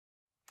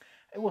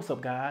Hey, what's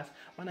up, guys?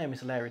 My name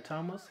is Larry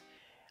Thomas.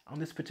 On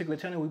this particular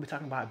channel, we'll be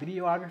talking about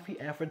videography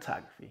and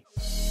photography.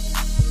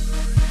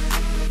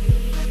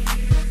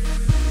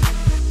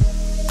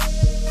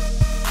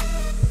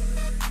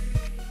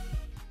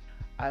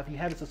 If you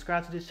haven't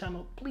subscribed to this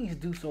channel, please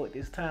do so at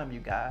this time, you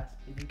guys.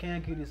 If you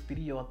can give this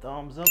video a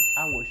thumbs up,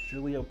 I would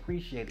surely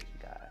appreciate it,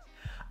 you guys.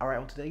 Alright,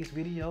 on today's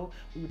video,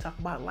 we will talk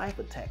about life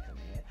attacks,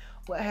 man.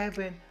 What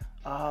happened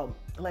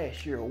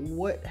last year?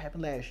 What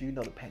happened last year? You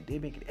know, the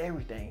pandemic and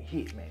everything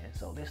hit, man.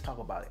 So let's talk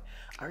about it.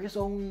 Alright,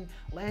 so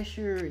last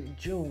year in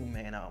June,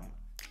 man,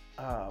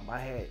 I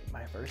had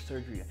my first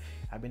surgery.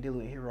 I've been dealing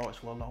with hemorrhoids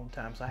for a long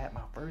time, so I had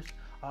my first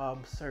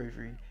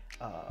surgery.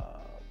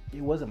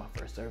 It wasn't my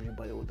first surgery,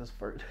 but it was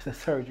the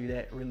surgery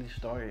that really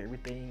started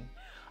everything.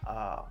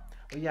 But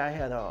yeah, I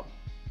had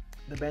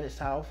the bandage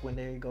towel when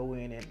they go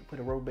in and put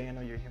a rubber band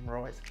on your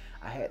hemorrhoids.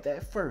 I had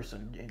that first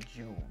in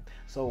June.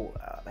 So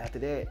after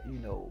that, you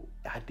know,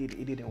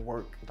 it didn't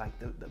work. Like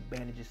the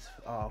bandages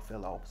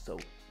fell off. So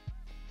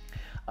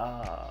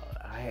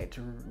I had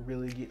to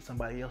really get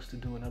somebody else to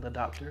do, another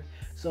doctor.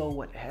 So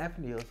what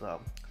happened is the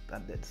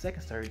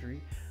second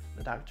surgery,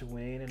 the doctor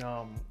went in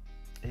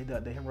and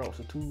the hemorrhoids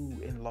were too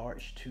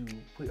enlarged to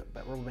put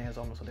rubber bands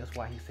on them, so that's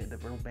why he said the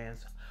rubber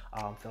bands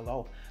fell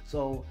off.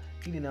 So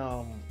he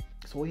didn't.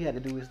 So what he had to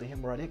do is the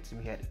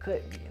hemorrhoidectomy. He had to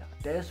cut me.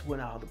 That's when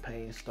all the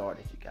pain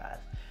started, you guys.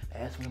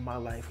 That's when my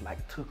life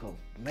like took a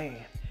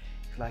man.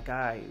 It's like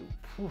I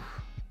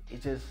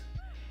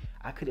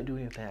couldn't do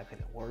anything. I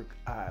couldn't work.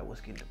 I was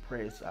getting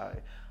depressed. I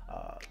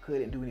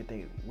couldn't do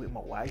anything with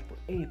my wife or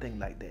anything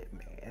like that,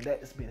 man. And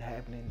that's been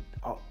happening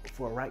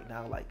for right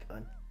now, like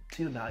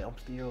till now. I'm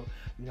still,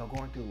 you know,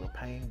 going through a little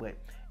pain, but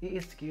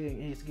it's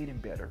getting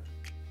better.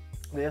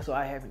 Yeah, so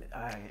I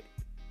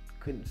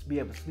couldn't be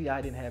able to sleep.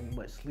 I didn't have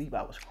much sleep.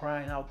 I was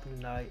crying out through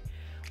the night.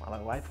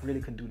 My wife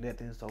really couldn't do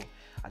nothing, so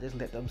I just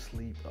let them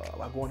sleep.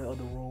 I go in the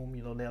other room,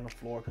 you know, lay on the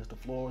floor, because the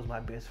floor was my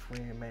best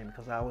friend, man,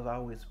 because I was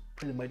always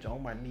pretty much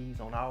on my knees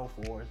on all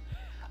fours.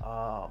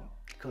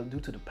 Because due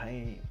to the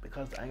pain,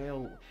 because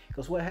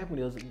what happened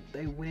is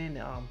they went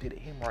in did a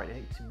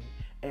hemorrhoidectomy,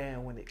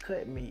 and when they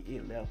cut me,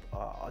 it left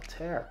a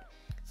tear.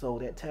 So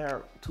that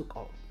tear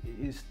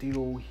is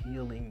still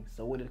healing.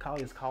 So what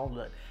it's called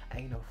an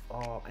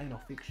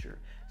anal fixture.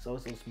 So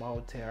it's a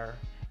small tear.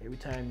 Every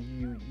time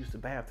you use the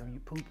bathroom, you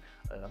poop,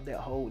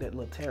 that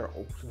little tear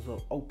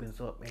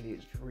opens up, and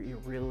it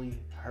really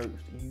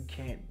hurts.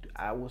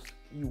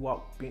 You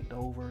walk bent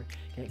over,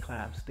 can't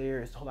climb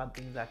stairs. A whole lot of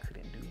things I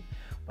couldn't do.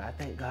 But I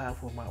thank God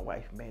for my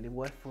wife, man. It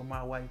was for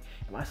my wife,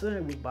 and my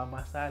son was by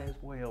my side as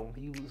well.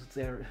 He was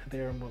there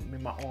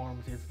in my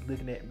arms, just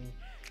looking at me,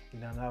 you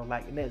know. And I was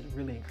like, and that's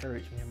really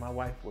encouraged me. My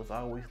wife was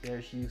always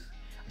there.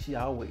 She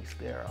always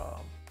there.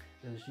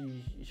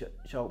 She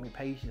showed me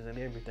patience and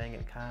everything,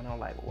 and kind of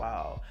like,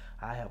 wow,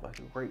 I have a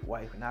great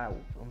wife, and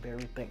I'm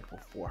very thankful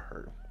for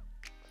her.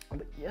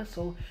 But yeah,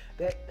 so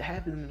that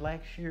happened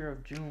last year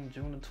of June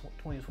of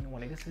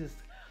 2021. And this is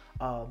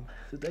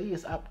today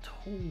is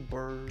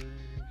October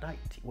 19th.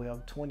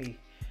 Well, 20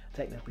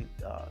 technically,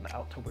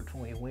 October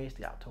 20th,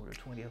 Wednesday, October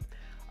 20th.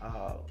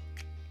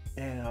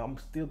 And I'm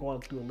still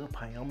going through a little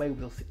pain. I'm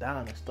able to sit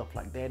down and stuff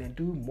like that and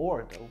do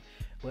more though.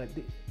 But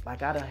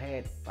like I done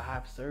had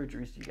 5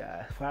 surgeries, you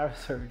guys, 5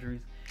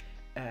 surgeries,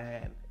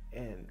 and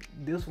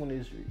this one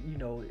is, you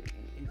know,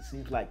 it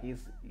seems like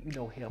it's, you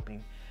know,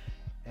 helping.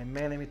 And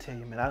man, let me tell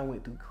you, man, I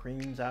went through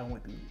creams, I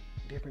went through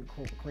different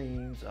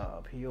creams,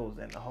 pills,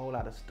 and a whole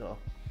lot of stuff.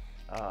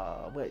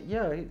 But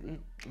yeah,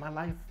 my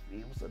life,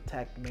 it was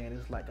attacked, man.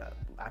 It's like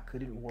I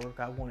couldn't work.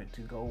 I wanted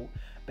to go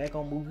back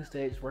on movie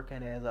stage,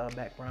 working as a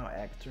background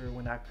actor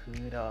when I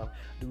could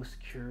do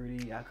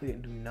security. I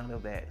couldn't do none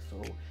of that.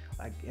 So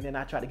like, and then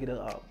I tried to get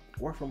a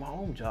work from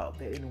home job.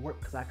 That didn't work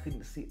because I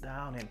couldn't sit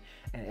down,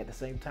 and at the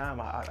same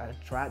time I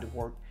tried to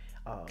work,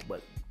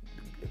 but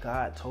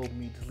God told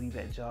me to leave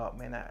that job,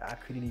 man. I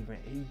couldn't even.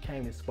 He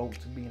came and spoke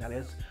to me. Now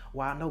that's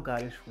why I know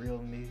God is real,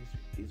 and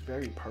he's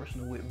very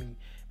personal with me,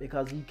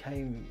 because he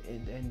came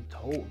and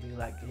told me,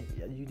 like,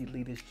 you need to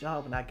leave this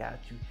job, and I got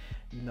you.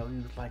 You know, he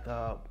was like,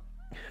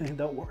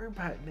 don't worry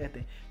about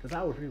nothing, because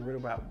I was really worried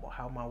about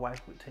how my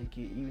wife would take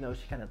it, even though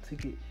she kind of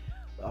took it.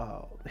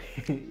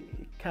 It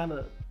kind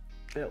of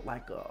felt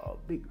like a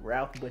big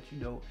route, but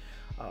you know,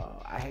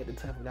 I had to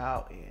tough it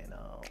out,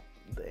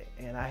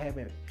 and I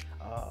haven't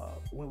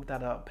went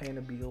without paying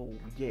a bill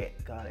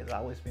yet. God has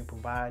always been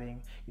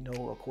providing. You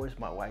know, of course,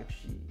 my wife,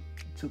 she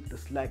took the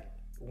slack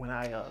when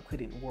I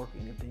couldn't work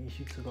anything.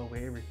 She took over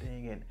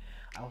everything, and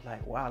I was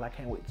like, wow, I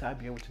can't wait till I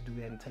be able to do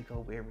that and take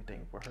over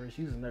everything for her.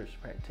 She's a nurse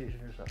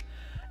practitioner, so,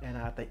 and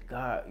I thank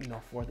God, you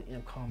know, for the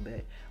income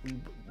that we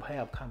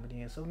have coming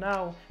in. So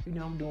now, you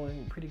know, I'm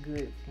doing pretty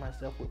good for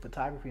myself with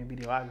photography and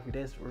videography.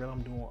 That's what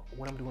I'm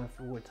doing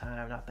full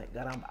time, and I thank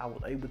God I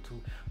was able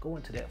to go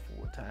into that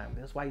full time.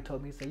 That's why he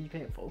told me, he said, you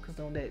can't focus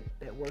on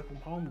that work from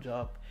home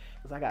job,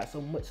 because I got so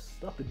much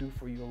stuff to do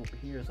for you over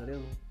here. So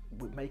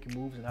with making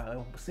moves and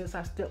all. But since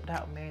I stepped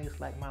out, man, it's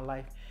like my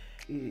life.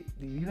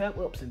 You have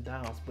ups and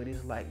downs, but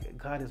it's like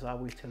God is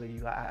always telling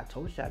you, I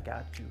told you I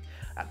got you.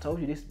 I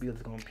told you this bill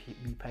is gonna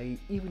be paid,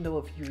 even though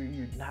if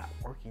you're not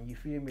working, you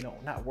feel me?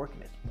 Not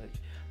working as much.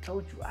 I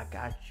told you I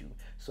got you.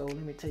 So let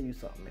me tell you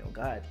something, man.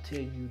 God tell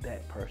you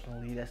that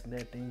personally, that's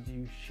the things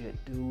you should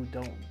do.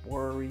 Don't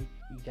worry.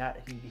 He's got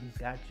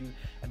you.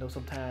 I know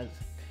sometimes,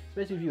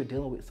 especially if you're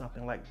dealing with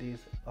something like this,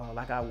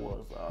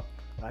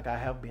 like I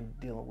have been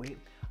dealing with,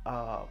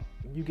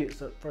 you get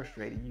so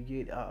frustrated,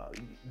 you get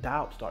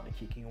doubt starting to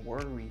kick in,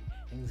 worry,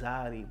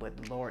 anxiety. But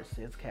the Lord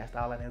says, cast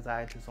all that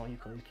anxieties on you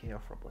because He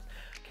cares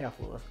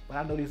for us. But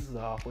I know this is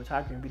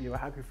photography and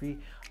videography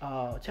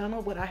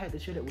channel, but I had to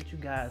share that with you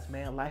guys,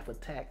 man. Life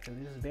attacks,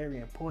 and this is very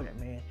important,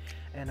 man.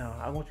 And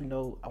I want you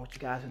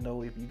guys to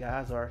know, if you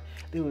guys are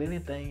doing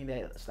anything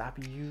that's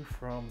stopping you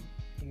from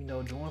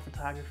doing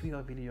photography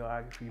or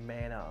videography,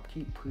 man,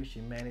 keep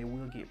pushing, man. It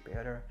will get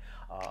better.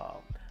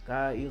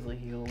 God is a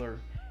healer.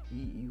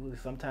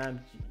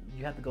 Sometimes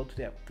you have to go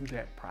through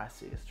that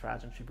process,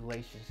 trials and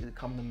tribulations. It's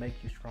come to make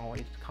you strong.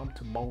 It's come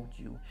to mold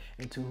you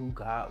into who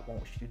God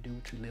wants you to do,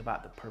 to live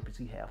out the purpose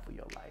He has for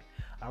your life.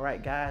 All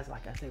right, guys.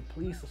 Like I said,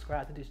 please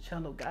subscribe to this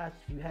channel, guys.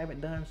 If you haven't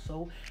done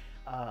so,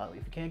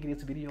 if you can give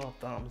this video a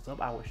thumbs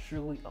up, I would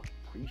surely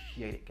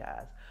appreciate it,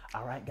 guys.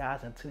 All right,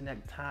 guys. Until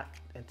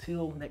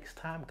next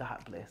time. God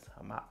bless.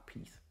 I'm out.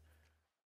 Peace.